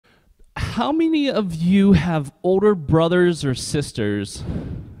How many of you have older brothers or sisters?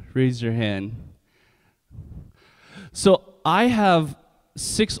 Raise your hand. So I have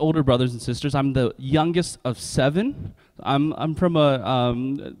 6 older brothers and sisters. I'm the youngest of 7. I'm from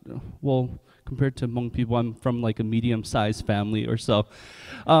well, compared to Hmong people, I'm from like a medium-sized family or so.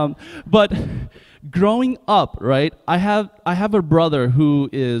 But growing up, right, I have a brother who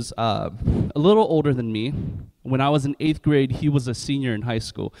is a little older than me. When I was in 8th grade, he was a senior in high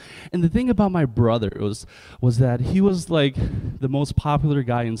school. And the thing about my brother was that he was like the most popular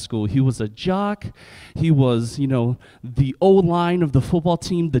guy in school. He was a jock. He was, the O line of the football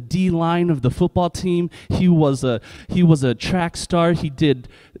team, the D line of the football team. He was a track star. He did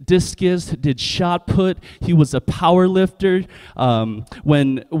discus, did shot put. He was a power lifter.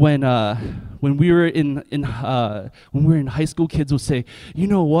 When we were in high school, kids would say, "You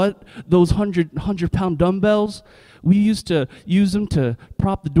know what? Those 100-pound dumbbells, we used to use them to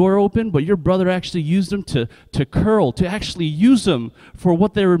prop the door open, but your brother actually used them to curl, to actually use them for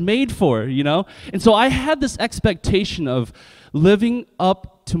what they were made for, And so I had this expectation of living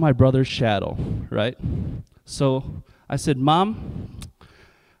up to my brother's shadow, right? So I said, "Mom,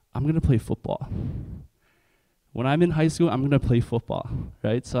 I'm going to play football. When I'm in high school, I'm going to play football,"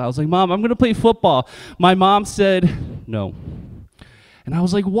 right? So I was like, "Mom, I'm going to play football." My mom said, "No." And I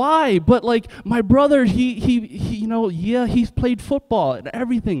was like, "Why?" But like my brother, he's played football and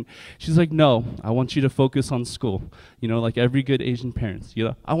everything. She's like, "No, I want you to focus on school." Like every good Asian parents,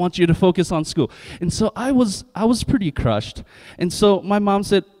 I want you to focus on school. And so I was pretty crushed. And so my mom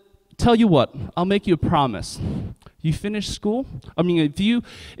said, "Tell you what, I'll make you a promise. You finish school.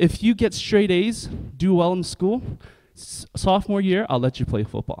 If you get straight A's, do well in school, sophomore year, I'll let you play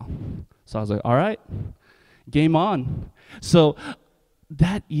football." So I was like, "All right, game on." So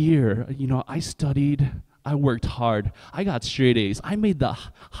that year, I studied, I worked hard, I got straight A's. I made the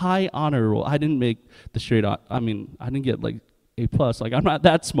high honor roll. I didn't make the straight I didn't get like A+, like I'm not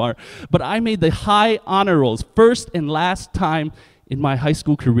that smart, but I made the high honor rolls, first and last time in my high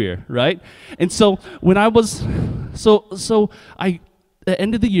school career, right? And so when I was, at the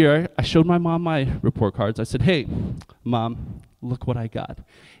end of the year, I showed my mom my report cards. I said, "Hey, Mom, look what I got.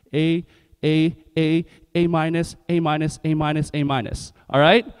 A minus, A minus, A minus, A minus. All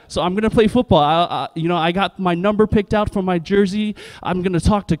right? So I'm going to play football. I got my number picked out for my jersey. I'm going to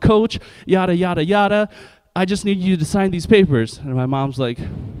talk to coach, yada, yada, yada. I just need you to sign these papers." And my mom's like,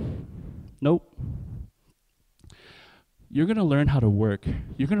 "Nope. You're going to learn how to work.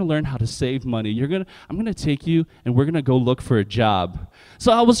 You're going to learn how to save money. I'm going to take you and we're going to go look for a job."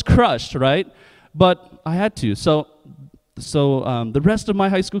 So I was crushed, right? But I had to. So the rest of my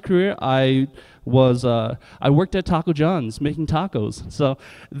high school career, I worked at Taco John's making tacos. So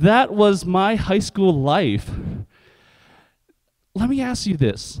that was my high school life. Let me ask you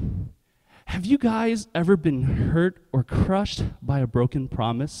this. Have you guys ever been hurt or crushed by a broken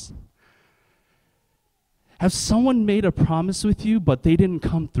promise? Have someone made a promise with you, but they didn't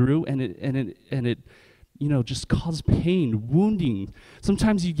come through, and it just caused pain, wounding?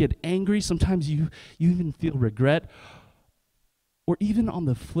 Sometimes you get angry. Sometimes you even feel regret. Or even on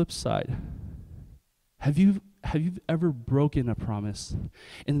the flip side, have you ever broken a promise,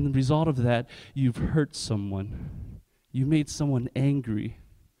 and the result of that, you've hurt someone, you made someone angry,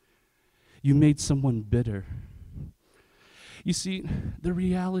 you made someone bitter? You see, the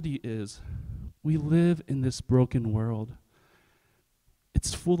reality is, we live in this broken world.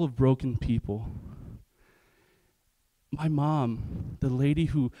 It's full of broken people. My mom, the lady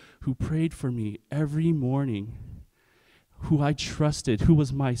who prayed for me every morning, who I trusted, who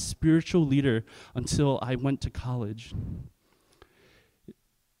was my spiritual leader until I went to college,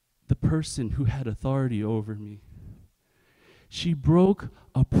 the person who had authority over me, she broke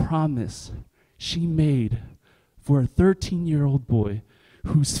a promise she made for a 13-year-old boy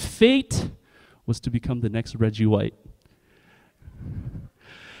whose fate was to become the next Reggie White.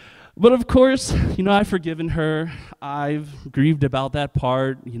 But of course, I've forgiven her. I've grieved about that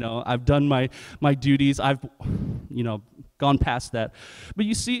part. I've done my duties. I've, gone past that. But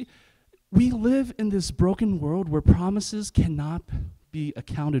you see, we live in this broken world where promises cannot be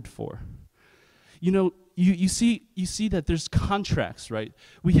accounted for. You see that there's contracts, right?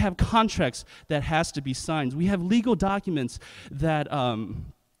 We have contracts that has to be signed. We have legal documents that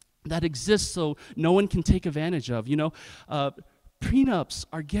exist so no one can take advantage of. Prenups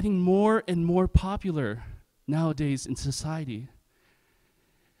are getting more and more popular nowadays in society.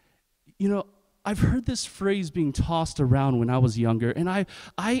 I've heard this phrase being tossed around when I was younger, and I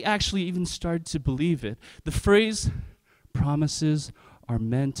actually even started to believe it. The phrase, "Promises are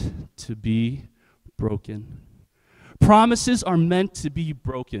meant to be broken." Promises are meant to be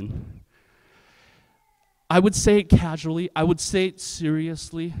broken. I would say it casually, I would say it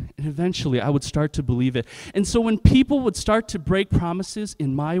seriously, and eventually I would start to believe it. And so when people would start to break promises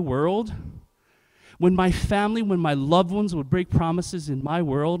in my world, when my family, when my loved ones would break promises in my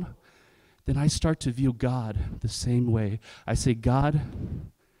world, then I start to view God the same way. I say, God,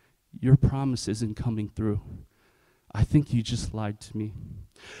 your promise isn't coming through. I think you just lied to me.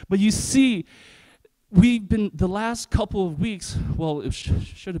 But you see, we've been, the last couple of weeks, well, it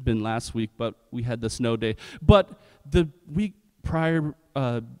should have been last week, but we had the snow day. But the week prior,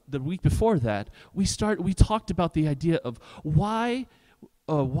 the week before that, we talked about the idea of why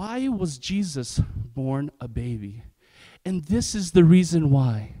was Jesus born a baby? And this is the reason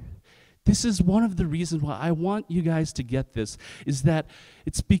why. This is one of the reasons why I want you guys to get this, is that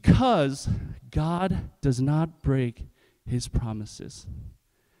it's because God does not break his promises.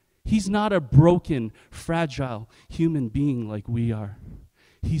 He's not a broken, fragile human being like we are.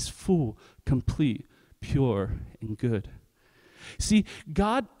 He's full, complete, pure, and good. See,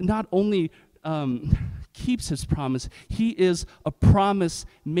 God not only keeps his promise, he is a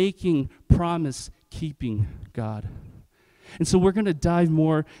promise-making, promise-keeping God. And so we're going to dive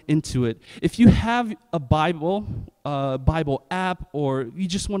more into it. If you have a Bible app, or you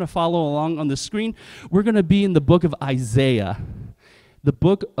just want to follow along on the screen, we're going to be in the book of Isaiah. The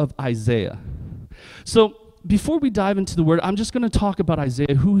book of Isaiah. So before we dive into the word, I'm just going to talk about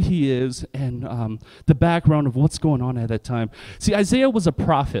Isaiah, who he is, and the background of what's going on at that time. See, Isaiah was a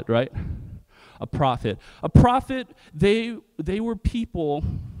prophet, right? A prophet. A prophet, they were people,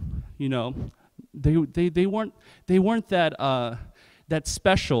 you know, they weren't that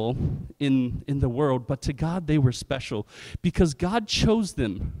special in the world, but to God they were special because God chose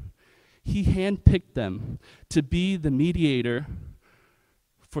them. He handpicked them to be the mediator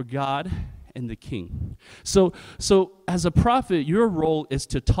for God and the king. So as a prophet, your role is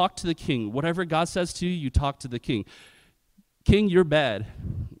to talk to the king. Whatever God says to you, you talk to the king. King, you're bad.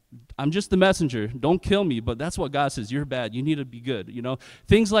 I'm just the messenger. Don't kill me, but that's what God says. You're bad. You need to be good, you know?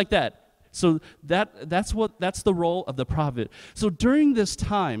 Things like that. So that's the role of the prophet. So during this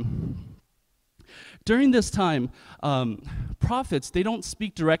time, prophets, they don't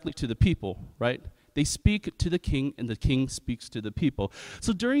speak directly to the people, right? They speak to the king, and the king speaks to the people.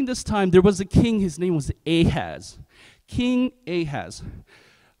 So during this time, there was a king. His name was Ahaz. King Ahaz.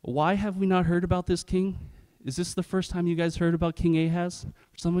 Why have we not heard about this king? Is this the first time you guys heard about King Ahaz?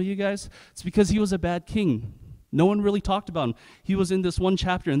 For some of you guys? It's because he was a bad king. No one really talked about him. He was in this one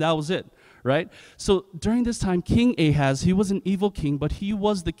chapter, and that was it, right? So during this time, King Ahaz, he was an evil king, but he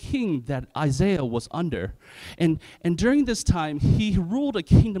was the king that Isaiah was under. And during this time, he ruled a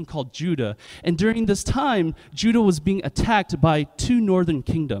kingdom called Judah. And during this time, Judah was being attacked by two northern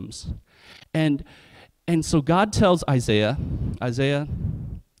kingdoms. And so God tells Isaiah,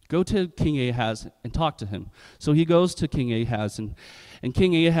 go to King Ahaz and talk to him. So he goes to King Ahaz, and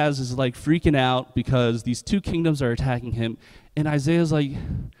King Ahaz is like freaking out because these two kingdoms are attacking him. And Isaiah's like,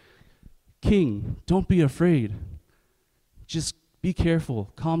 King, don't be afraid. Just be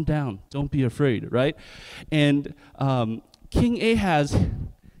careful. Calm down. Don't be afraid, right? And King Ahaz,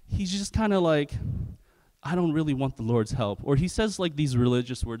 he's just kind of like, I don't really want the Lord's help. Or he says like these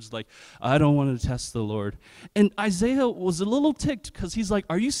religious words like, I don't want to test the Lord. And Isaiah was a little ticked because he's like,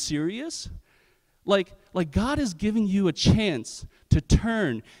 are you serious? Like God is giving you a chance to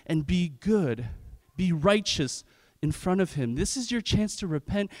turn and be good, be righteous in front of him. This is your chance to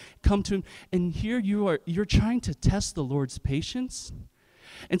repent, come to him. And here you're trying to test the Lord's patience.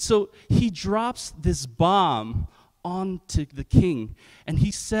 And so he drops this bomb onto the king. And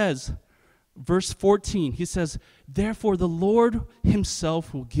he says, verse 14, he says, therefore the Lord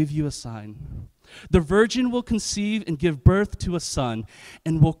himself will give you a sign. The virgin will conceive and give birth to a son,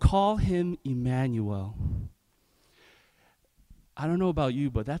 and will call him Emmanuel. I don't know about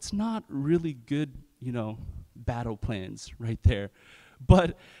you, but that's not really good, battle plans right there.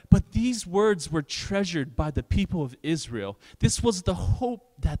 But these words were treasured by the people of Israel. This was the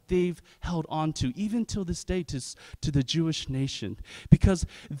hope that they've held on to, even till this day, to the Jewish nation. Because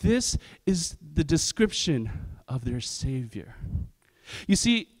this is the description of their Savior. You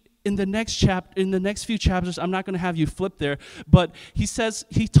see, in the next few chapters, I'm not going to have you flip there, but he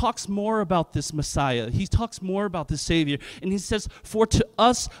talks more about this Messiah. He talks more about the Savior. And he says, for to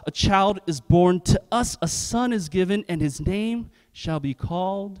us a child is born, to us a son is given, and his name shall be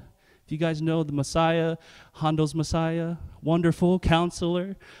called. If you guys know the Messiah, Handel's Messiah, Wonderful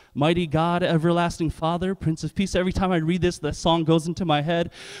Counselor, Mighty God, Everlasting Father, Prince of Peace. Every time I read this, the song goes into my head.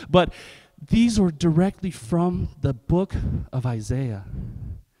 But these were directly from the book of Isaiah.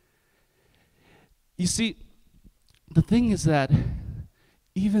 You see, the thing is that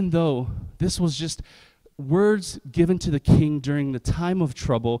even though this was just words given to the king during the time of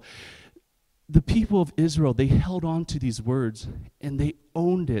trouble, the people of Israel, they held on to these words and they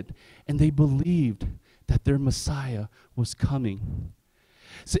owned it and they believed that their Messiah was coming.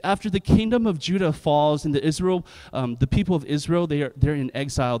 So after the kingdom of Judah falls and the people of Israel, they're in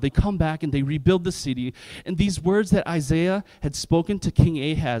exile. They come back and they rebuild the city. And these words that Isaiah had spoken to King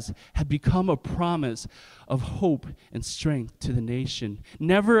Ahaz had become a promise of hope and strength to the nation.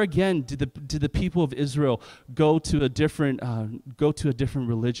 Never again did the people of Israel go to a different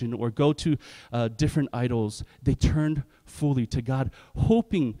religion or go to different idols. They turned fully to God,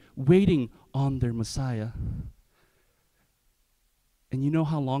 hoping, waiting on their Messiah. And you know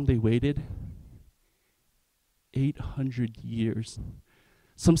how long they waited? 800 years.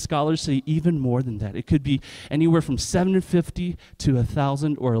 Some scholars say even more than that. It could be anywhere from 750 to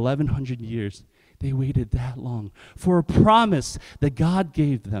 1,000 or 1,100 years. They waited that long for a promise that God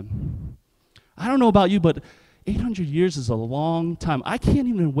gave them. I don't know about you, but 800 years is a long time. I can't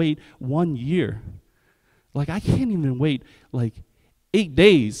even wait 1 year. Like, I can't even wait, 8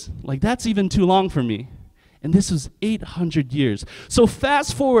 days. That's even too long for me. And this was 800 years. So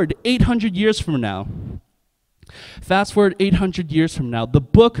fast forward 800 years from now. Fast forward 800 years from now, the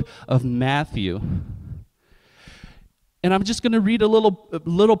book of Matthew. And I'm just going to read a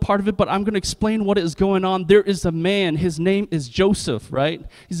little part of it, but I'm going to explain what is going on. There is a man, his name is Joseph, right?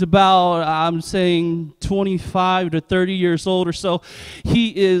 He's about, I'm saying, 25 to 30 years old or so.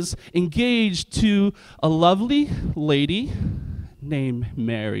 He is engaged to a lovely lady named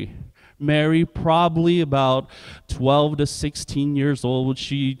Mary. Mary, probably about 12 to 16 years old.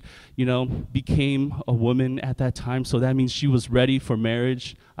 She, became a woman at that time, so that means she was ready for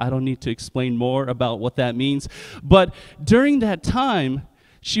marriage. I don't need to explain more about what that means. But during that time,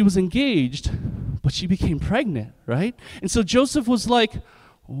 she was engaged, but she became pregnant, right? And so Joseph was like,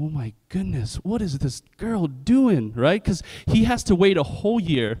 oh my goodness, what is this girl doing, right? Because he has to wait a whole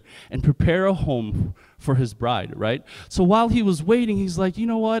year and prepare a home for his bride, right? So while he was waiting, he's like, you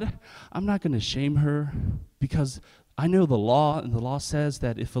know what? I'm not going to shame her because I know the law, and the law says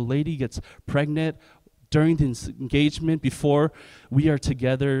that if a lady gets pregnant during the engagement before we are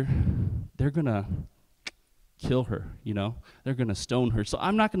together, they're going to kill her, They're going to stone her. So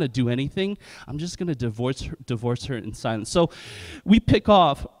I'm not going to do anything. I'm just going to divorce her in silence. So we pick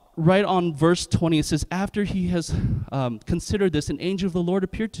off right on verse 20. It says, after he has considered this, an angel of the Lord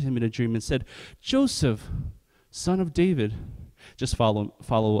appeared to him in a dream and said, Joseph, son of David, just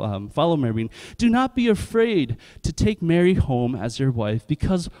follow Mary. Do not be afraid to take Mary home as your wife,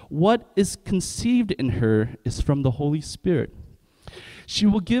 because what is conceived in her is from the Holy Spirit. She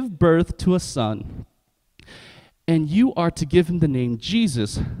will give birth to a son, and you are to give him the name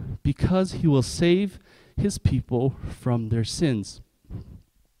Jesus, because he will save his people from their sins.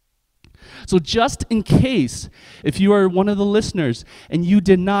 So just in case, if you are one of the listeners and you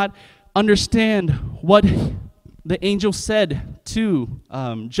did not understand what the angel said to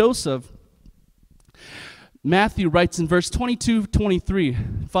Joseph, Matthew writes in verse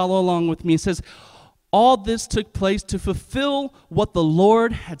 22-23, follow along with me. It says, all this took place to fulfill what the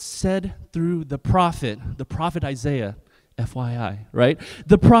Lord had said through the prophet Isaiah, FYI, right?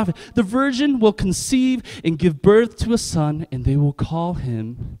 The prophet, the virgin will conceive and give birth to a son, and they will call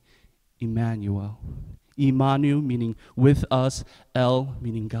him Emmanuel. Emmanuel meaning with us, El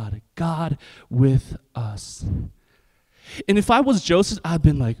meaning God. God with us. And if I was Joseph, I'd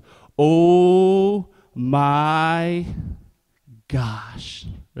been like, oh my gosh,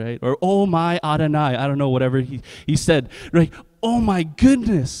 right? Or oh my Adonai, I don't know, whatever he said, right? Oh my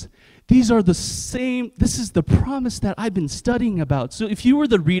goodness. This is the promise that I've been studying about. So if you were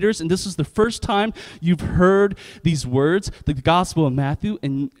the readers and this is the first time you've heard these words, the Gospel of Matthew,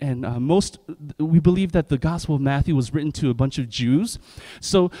 and we believe that the Gospel of Matthew was written to a bunch of Jews.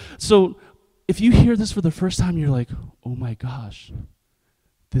 So if you hear this for the first time, you're like, oh my gosh,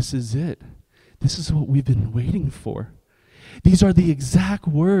 this is it. This is what we've been waiting for. These are the exact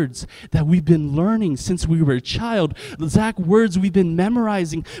words that we've been learning since we were a child, the exact words we've been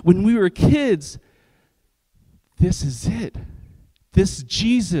memorizing when we were kids. This is it. This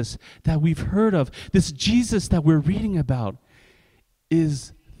Jesus that we've heard of, this Jesus that we're reading about,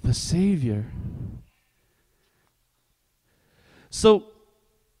 is the Savior. So,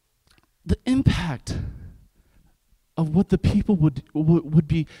 the impact of what the people would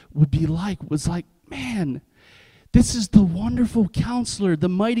be like was like, man, this is the wonderful counselor, the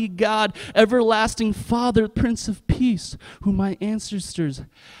mighty God, everlasting Father, Prince of Peace, whom my ancestors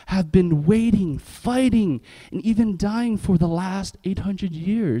have been waiting, fighting, and even dying for the last 800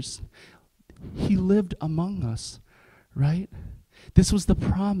 years. He lived among us, right? This was the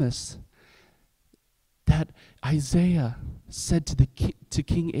promise that that Isaiah said to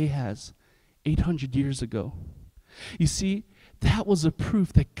King Ahaz 800 years ago. You see, that was a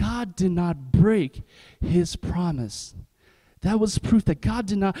proof that God did not break his promise. That was proof that God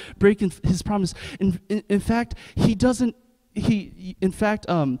did not break his promise. In fact, he doesn't.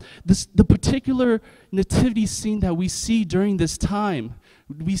 The particular nativity scene that we see during this time,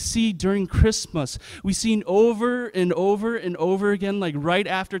 we see during Christmas, we see over and over and over again, like right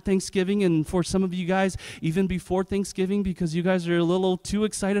after Thanksgiving, and for some of you guys, even before Thanksgiving, because you guys are a little too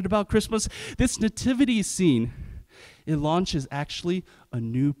excited about Christmas. This nativity scene, it launches actually a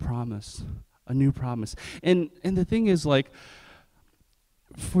new promise. A new promise. And the thing is, like,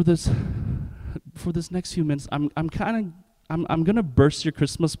 for this next few minutes, I'm gonna burst your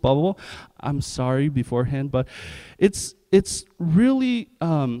Christmas bubble. I'm sorry beforehand, but it's really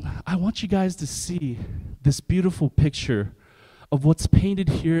I want you guys to see this beautiful picture of what's painted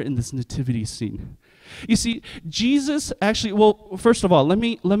here in this nativity scene. You see, Jesus actually, well, first of all, let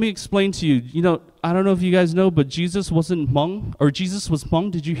me explain to you. You know, I don't know if you guys know, but Jesus wasn't Hmong, or Jesus was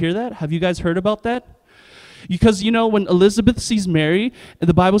Hmong. Did you hear that? Have you guys heard about that? Because, you know, when Elizabeth sees Mary, and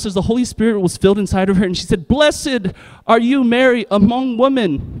the Bible says the Holy Spirit was filled inside of her, and she said, "Blessed are you, Mary, among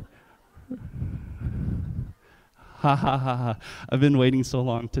women." Ha ha ha ha. I've been waiting so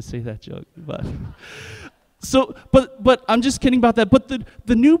long to say that joke. But I'm just kidding about that. But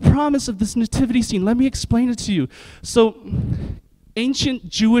the new promise of this nativity scene, let me explain it to you. So ancient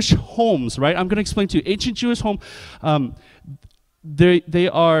Jewish homes, right? I'm going to explain to you. Ancient Jewish home, they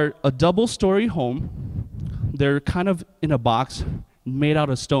are a double-story home. They're kind of in a box made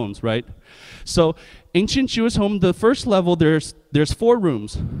out of stones, right? So ancient Jewish home, the first level, there's 4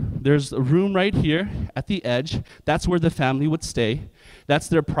 rooms. There's a room right here at the edge. That's where the family would stay. That's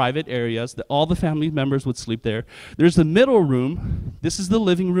their private areas. All the family members would sleep there. There's the middle room. This is the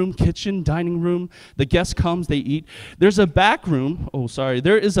living room, kitchen, dining room. The guest comes, they eat. There's a back room.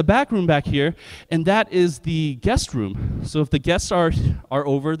 There is a back room back here, and that is the guest room. So if the guests are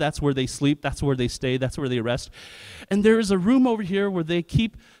over, that's where they sleep, that's where they stay, that's where they rest. And there is a room over here where they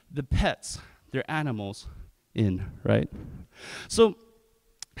keep the pets, their animals, in, right? So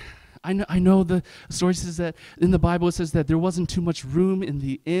I know the story says that in the Bible it says that there wasn't too much room in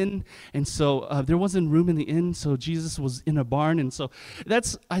the inn, and so there wasn't room in the inn, so Jesus was in a barn, and so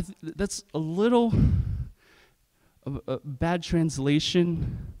that's a little a bad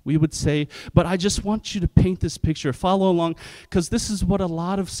translation, we would say, but I just want you to paint this picture, follow along, because this is what a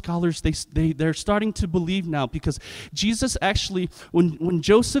lot of scholars, they're starting to believe now, because Jesus actually, when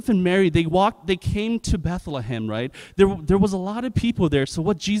Joseph and Mary, they came to Bethlehem, right? There was a lot of people there, so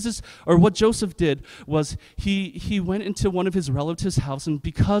what Joseph did was he went into one of his relatives' house, and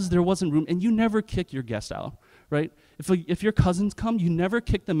because there wasn't room, and you never kick your guest out, right? If your cousins come, you never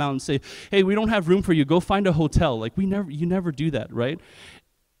kick them out and say, "Hey, we don't have room for you. Go find a hotel." Like you never do that, right?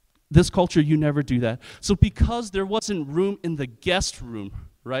 This culture, you never do that. So because there wasn't room in the guest room,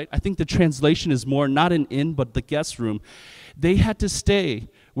 right? I think the translation is more not an inn, but the guest room. They had to stay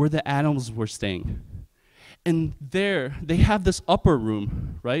where the animals were staying. And there, they have this upper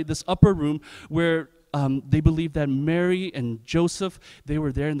room, right? This upper room where they believe that Mary and Joseph, they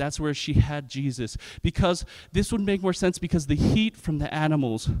were there, and that's where she had Jesus. Because this would make more sense, because the heat from the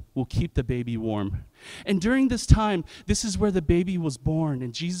animals will keep the baby warm. And during this time, this is where the baby was born,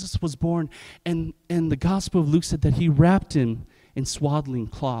 and Jesus was born. And the Gospel of Luke said that he wrapped him in swaddling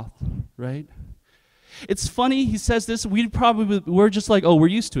cloth, right? It's funny, he says this, we're just like, oh, we're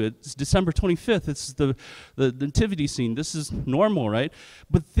used to it. It's December 25th, it's the nativity scene. This is normal, right?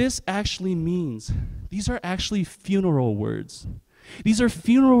 But this actually means, these are actually funeral words. These are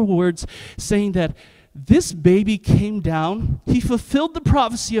funeral words saying that this baby came down, he fulfilled the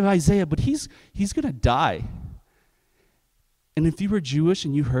prophecy of Isaiah, but he's going to die. And if you were Jewish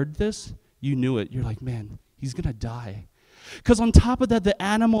and you heard this, you knew it. You're like, man, he's going to die. Because on top of that, the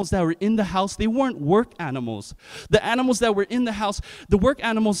animals that were in the house, they weren't work animals. The animals that were in the house, the work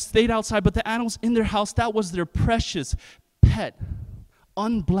animals stayed outside, but the animals in their house, that was their precious pet,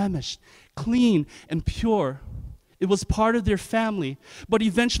 unblemished, clean, and pure. It was part of their family. But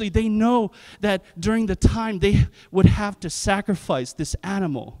eventually, they know that during the time, they would have to sacrifice this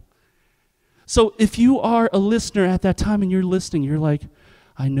animal. So if you are a listener at that time and you're listening, you're like,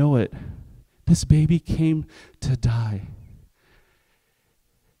 I know it. This baby came to die.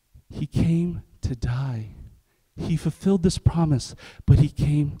 He came to die. He fulfilled this promise, but he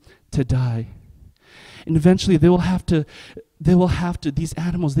came to die. And eventually these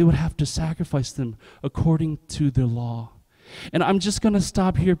animals, they would have to sacrifice them according to the law. And I'm just going to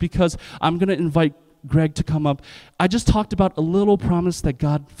stop here because I'm going to invite Greg to come up. I just talked about a little promise that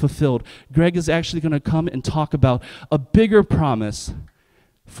God fulfilled. Greg is actually going to come and talk about a bigger promise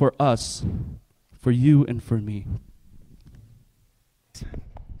for us, for you and for me.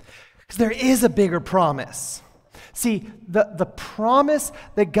 Because there is a bigger promise. See, the promise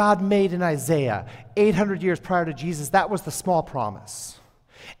that God made in Isaiah 800 years prior to Jesus, that was the small promise.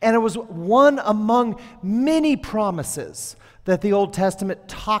 And it was one among many promises that the Old Testament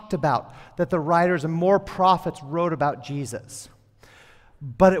talked about, that the writers and more prophets wrote about Jesus.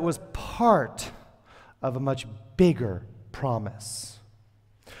 But it was part of a much bigger promise.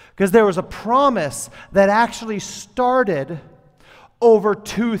 Because there was a promise that actually started over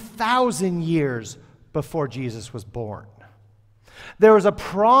 2,000 years before Jesus was born. There was a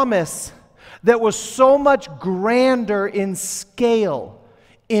promise that was so much grander in scale,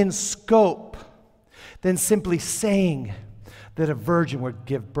 in scope, than simply saying that a virgin would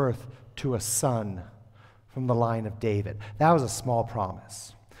give birth to a son from the line of David. That was a small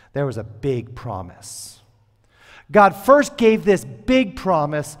promise. There was a big promise. God first gave this big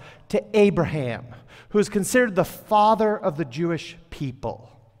promise to Abraham, who is considered the father of the Jewish people.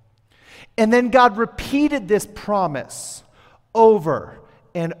 And then God repeated this promise over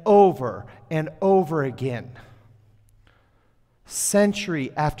and over and over again.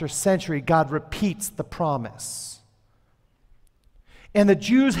 Century after century, God repeats the promise. And the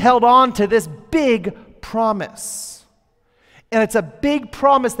Jews held on to this big promise. And it's a big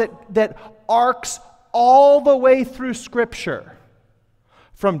promise that arcs all the way through Scripture,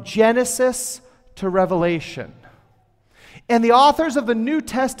 from Genesis to Revelation. And the authors of the New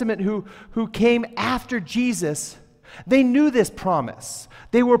Testament who came after Jesus, they knew this promise.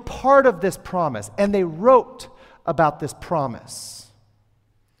 They were part of this promise, and they wrote about this promise.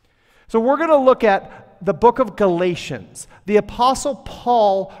 So we're going to look at the book of Galatians. The Apostle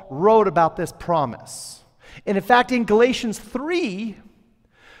Paul wrote about this promise. And in fact, in Galatians 3,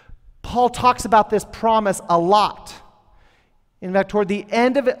 Paul talks about this promise a lot. In fact, toward the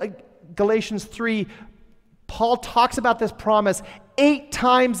end of Galatians 3, Paul talks about this promise 8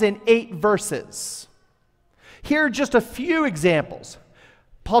 times in 8 verses. Here are just a few examples.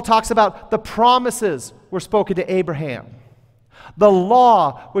 Paul talks about the promises were spoken to Abraham. The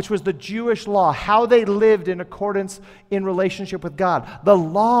law, which was the Jewish law, how they lived in accordance in relationship with God. The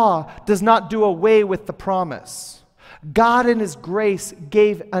law does not do away with the promise. God in His grace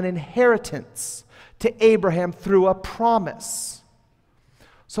gave an inheritance to Abraham through a promise.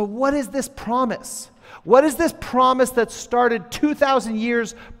 So what is this promise? What is this promise that started 2,000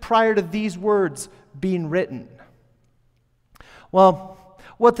 years prior to these words being written? Well,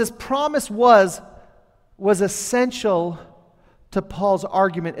 what this promise was essential to Paul's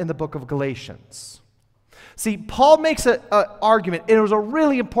argument in the book of Galatians. See, Paul makes an argument, and it was a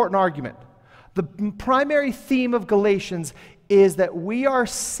really important argument. The primary theme of Galatians is that we are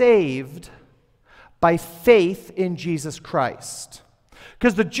saved by faith in Jesus Christ.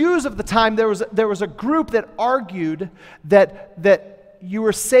 Because the Jews of the time, there was a group that argued that you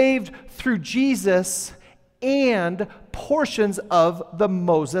were saved through Jesus and portions of the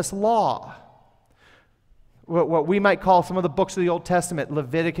Moses law. What we might call some of the books of the Old Testament,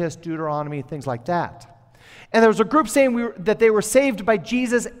 Leviticus, Deuteronomy, things like that. And there was a group saying that they were saved by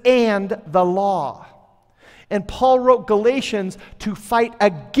Jesus and the law. And Paul wrote Galatians to fight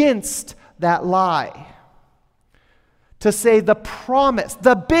against that lie. To say the promise,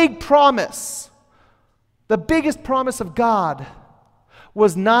 the big promise, the biggest promise of God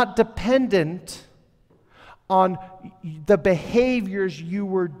was not dependent on the behaviors you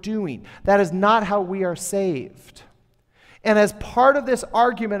were doing. That is not how we are saved. And as part of this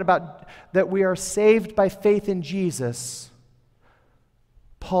argument about that we are saved by faith in Jesus,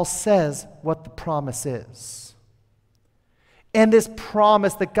 Paul says what the promise is. And this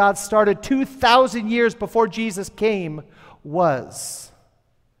promise that God started 2,000 years before Jesus came was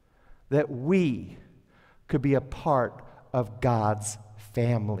that we could be a part of God's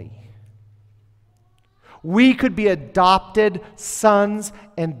family. We could be adopted sons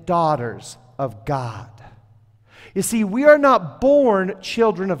and daughters of God. You see, we are not born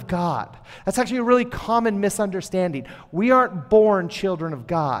children of God. That's actually a really common misunderstanding. We aren't born children of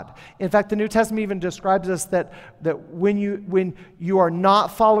God. In fact, the New Testament even describes us that when you are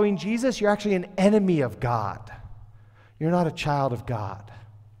not following Jesus, you're actually an enemy of God. You're not a child of God.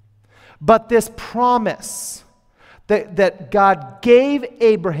 But this promise that God gave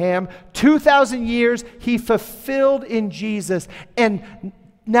Abraham 2,000 years, He fulfilled in Jesus, and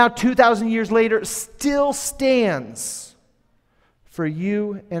now 2,000 years later still stands for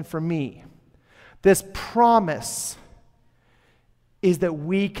you and for me. This promise is that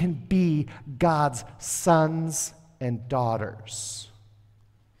we can be God's sons and daughters.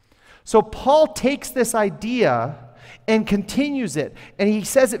 So Paul takes this idea and continues it, and he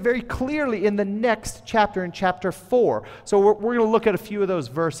says it very clearly in the next chapter, in chapter 4. So we're going to look at a few of those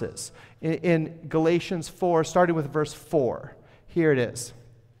verses in Galatians 4, starting with verse 4. Here it is.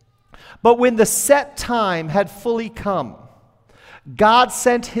 But when the set time had fully come, God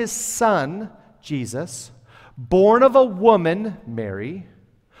sent his Son, Jesus, born of a woman, Mary,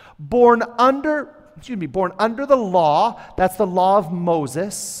 born under the law, that's the law of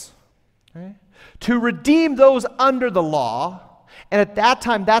Moses, okay, to redeem those under the law. And at that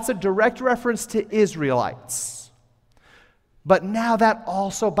time, that's a direct reference to Israelites. But now that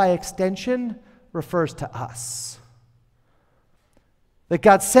also, by extension, refers to us. That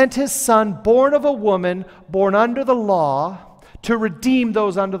God sent his Son, born of a woman, born under the law, to redeem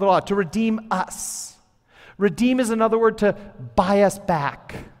those under the law, to redeem us. Redeem is another word to buy us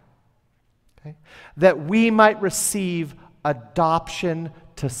back. Okay? That we might receive adoption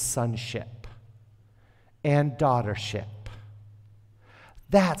to sonship and daughtership.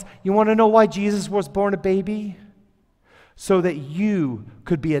 You want to know why Jesus was born a baby? So that you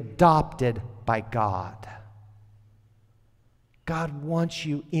could be adopted by God. God wants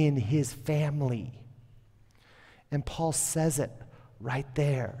you in his family. And Paul says it right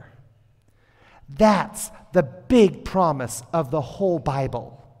there. That's the big promise of the whole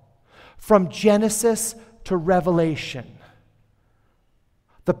Bible. From Genesis to Revelation.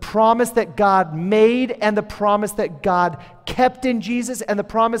 The promise that God made and the promise that God kept in Jesus and the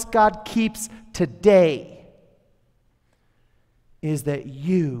promise God keeps today is that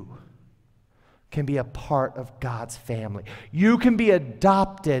you can be a part of God's family. You can be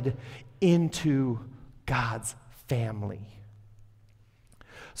adopted into God's family.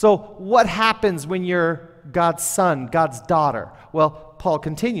 So what happens when you're God's son, God's daughter? Well, Paul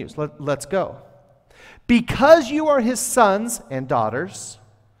continues. Let's go. Because you are his sons and daughters,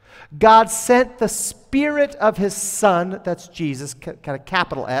 God sent the Spirit of his Son, that's Jesus, kind of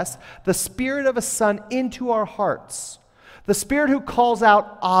capital S, the Spirit of his Son into our hearts. The Spirit who calls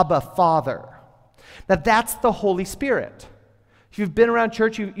out, Abba, Father. Now that's the Holy Spirit. If you've been around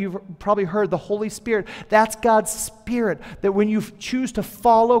church, you've probably heard the Holy Spirit. That's God's Spirit, that when you choose to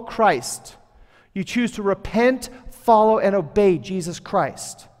follow Christ, you choose to repent, follow, and obey Jesus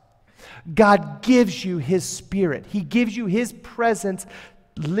Christ, God gives you his Spirit. He gives you his presence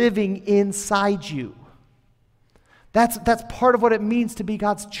living inside you. That's part of what it means to be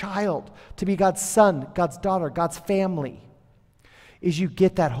God's child, to be God's son, God's daughter, God's family, is you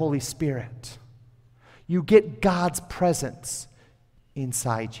get that Holy Spirit. You get God's presence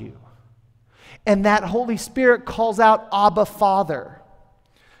inside you. And that Holy Spirit calls out Abba, Father.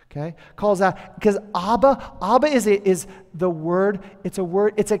 Okay? Calls out, because Abba is the word,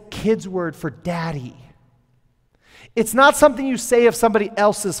 it's a kid's word for daddy. It's not something you say of somebody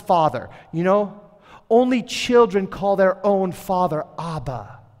else's father, you know? Only children call their own father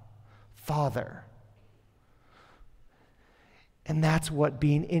Abba, Father. And that's what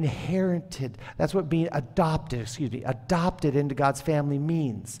being adopted into God's family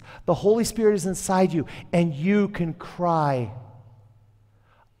means. The Holy Spirit is inside you, and you can cry,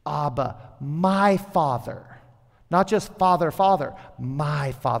 Abba, my Father. Not just Father,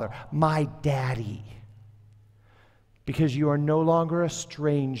 my Father, my Daddy. Because you are no longer a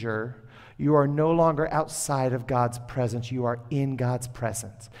stranger. You are no longer outside of God's presence. You are in God's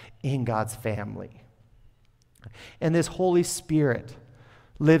presence, in God's family. And this Holy Spirit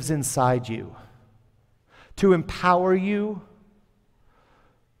lives inside you to empower you,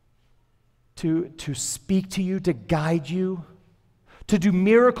 to speak to you, to guide you, to do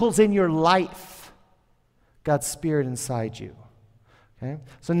miracles in your life. God's Spirit inside you. Okay?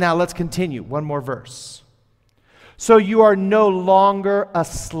 So now let's continue. One more verse. So you are no longer a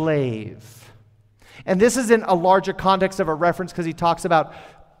slave. And this is in a larger context of a reference because he talks about,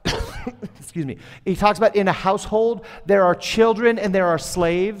 he talks about in a household, there are children and there are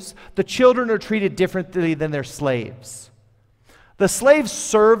slaves. The children are treated differently than their slaves. The slaves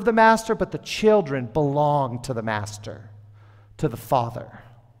serve the master, but the children belong to the master, to the father.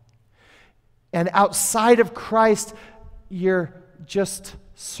 And outside of Christ, you're just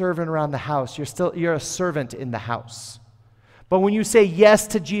serving around the house. You're a servant in the house. But when you say yes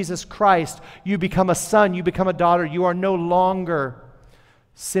to Jesus Christ, you become a son, you become a daughter. You are no longer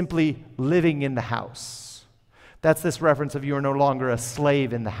simply living in the house. That's this reference of you are no longer a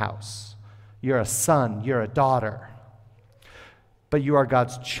slave in the house. You're a son, you're a daughter. But you are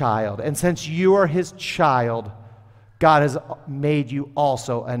God's child. And since you are his child, God has made you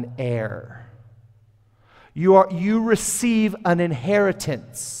also an heir. You receive an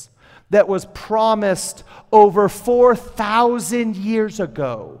inheritance that was promised over 4,000 years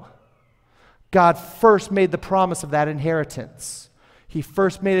ago. God first made the promise of that inheritance. He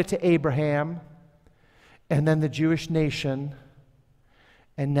first made it to Abraham, and then the Jewish nation,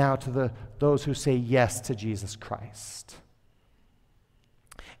 and now to those who say yes to Jesus Christ.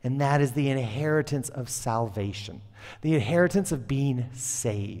 And that is the inheritance of salvation, the inheritance of being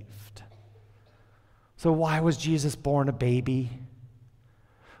saved. So why was Jesus born a baby?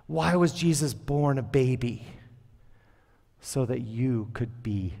 Why was Jesus born a baby? So that you could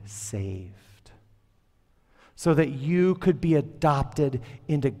be saved. So that you could be adopted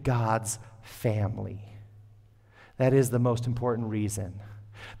into God's family. That is the most important reason.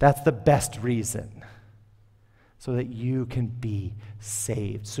 That's the best reason. So that you can be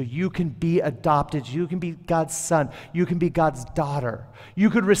saved. So you can be adopted. You can be God's son. You can be God's daughter.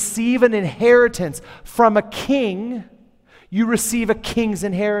 You could receive an inheritance from a king. You receive a king's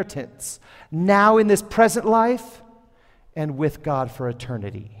inheritance. Now in this present life and with God for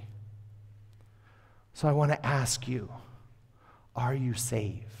eternity. So I want to ask you, are you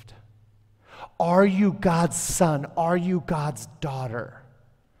saved? Are you God's son? Are you God's daughter?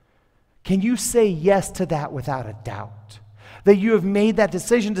 Can you say yes to that without a doubt? That you have made that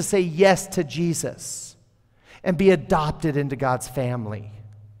decision to say yes to Jesus and be adopted into God's family.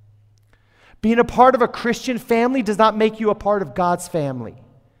 Being a part of a Christian family does not make you a part of God's family.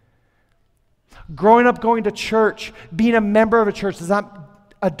 Growing up going to church, being a member of a church does not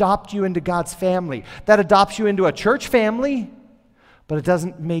adopt you into God's family. That adopts you into a church family, but it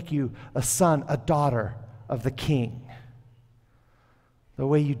doesn't make you a son, a daughter of the King. The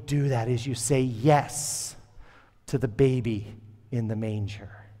way you do that is you say yes to the baby in the manger.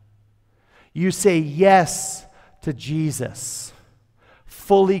 You say yes to Jesus,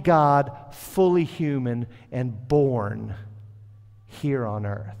 fully God, fully human, and born here on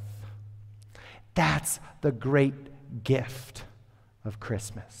earth. That's the great gift of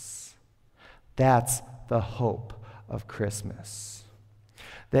Christmas. That's the hope of Christmas.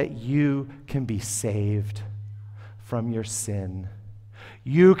 That you can be saved from your sin.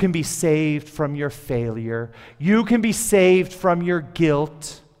 You can be saved from your failure. You can be saved from your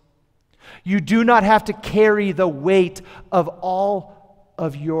guilt. You do not have to carry the weight of all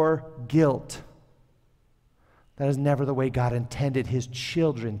of your guilt. That is never the way God intended his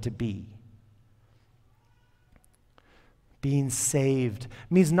children to be. Being saved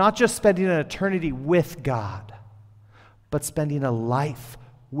means not just spending an eternity with God, but spending a life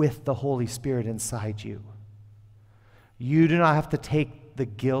with the Holy Spirit inside you. You do not have to take the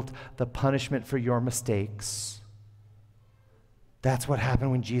guilt, the punishment for your mistakes. That's what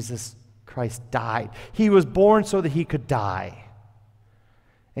happened when Jesus Christ died. He was born so that he could die.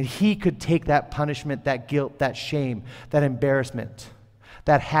 And he could take that punishment, that guilt, that shame, that embarrassment,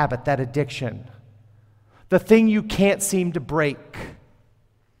 that habit, that addiction, the thing you can't seem to break.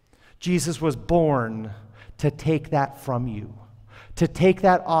 Jesus was born to take that from you, to take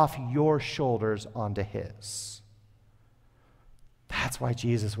that off your shoulders onto his. That's why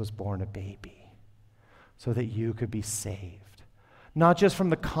Jesus was born a baby, so that you could be saved. Not just from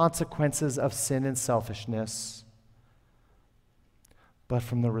the consequences of sin and selfishness, but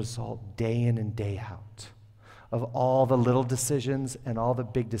from the result day in and day out of all the little decisions and all the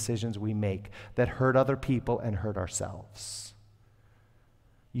big decisions we make that hurt other people and hurt ourselves.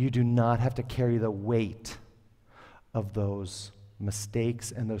 You do not have to carry the weight of those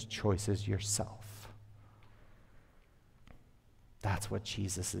mistakes and those choices yourself. That's what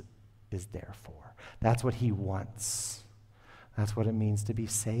Jesus is there for. That's what he wants. That's what it means to be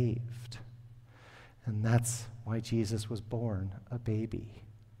saved. And that's why Jesus was born a baby.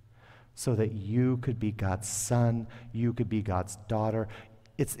 So that you could be God's son, you could be God's daughter.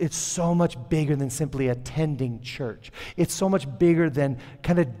 It's so much bigger than simply attending church. It's so much bigger than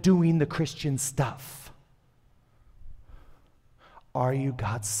kind of doing the Christian stuff. Are you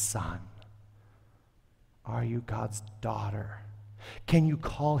God's son? Are you God's daughter? Can you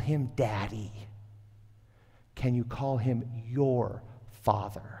call him daddy? Can you call him your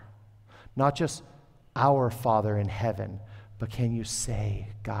father? Not just our Father in heaven, but can you say,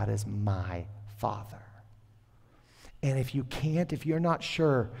 God is my Father? And if you can't, if you're not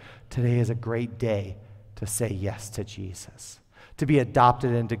sure, today is a great day to say yes to Jesus, to be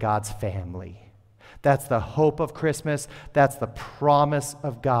adopted into God's family. That's the hope of Christmas. That's the promise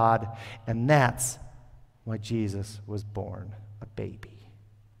of God. And that's why Jesus was born a baby.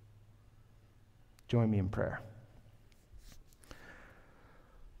 Join me in prayer.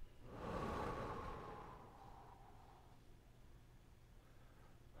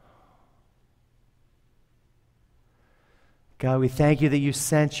 God, we thank you that you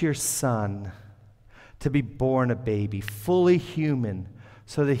sent your Son to be born a baby, fully human,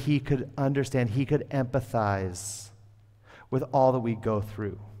 so that he could understand, he could empathize with all that we go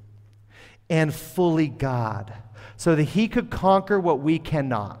through, and fully God, so that he could conquer what we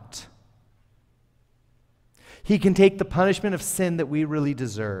cannot. He can take the punishment of sin that we really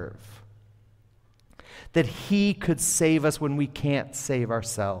deserve, that he could save us when we can't save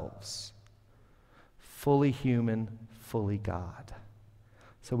ourselves. Fully human, fully God.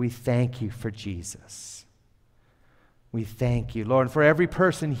 So we thank you for Jesus. We thank you, Lord, for every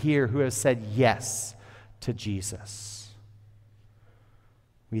person here who has said yes to Jesus.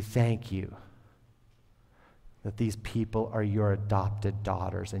 We thank you that these people are your adopted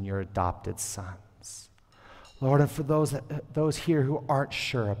daughters and your adopted sons. Lord, and for those here who aren't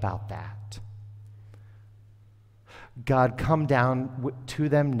sure about that, God, come down to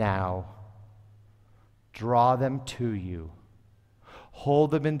them now. Draw them to you.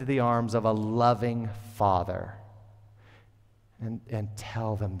 Hold them into the arms of a loving Father and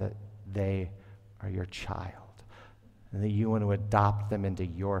tell them that they are your child and that you want to adopt them into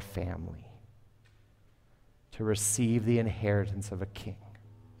your family to receive the inheritance of a king.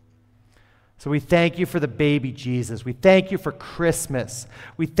 So we thank you for the baby Jesus. We thank you for Christmas.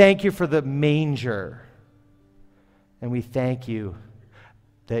 We thank you for the manger. And we thank you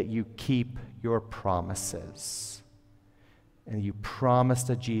that you keep your promises. And you promised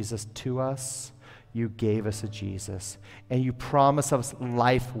a Jesus to us. You gave us a Jesus. And you promise us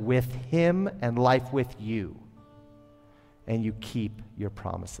life with him and life with you. And you keep your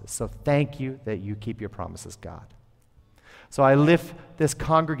promises. So thank you that you keep your promises, God. So I lift this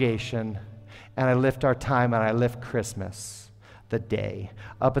congregation, and I lift our time, and I lift Christmas, the day,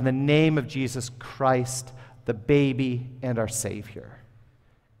 up in the name of Jesus Christ, the baby and our Savior.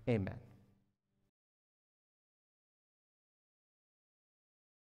 Amen.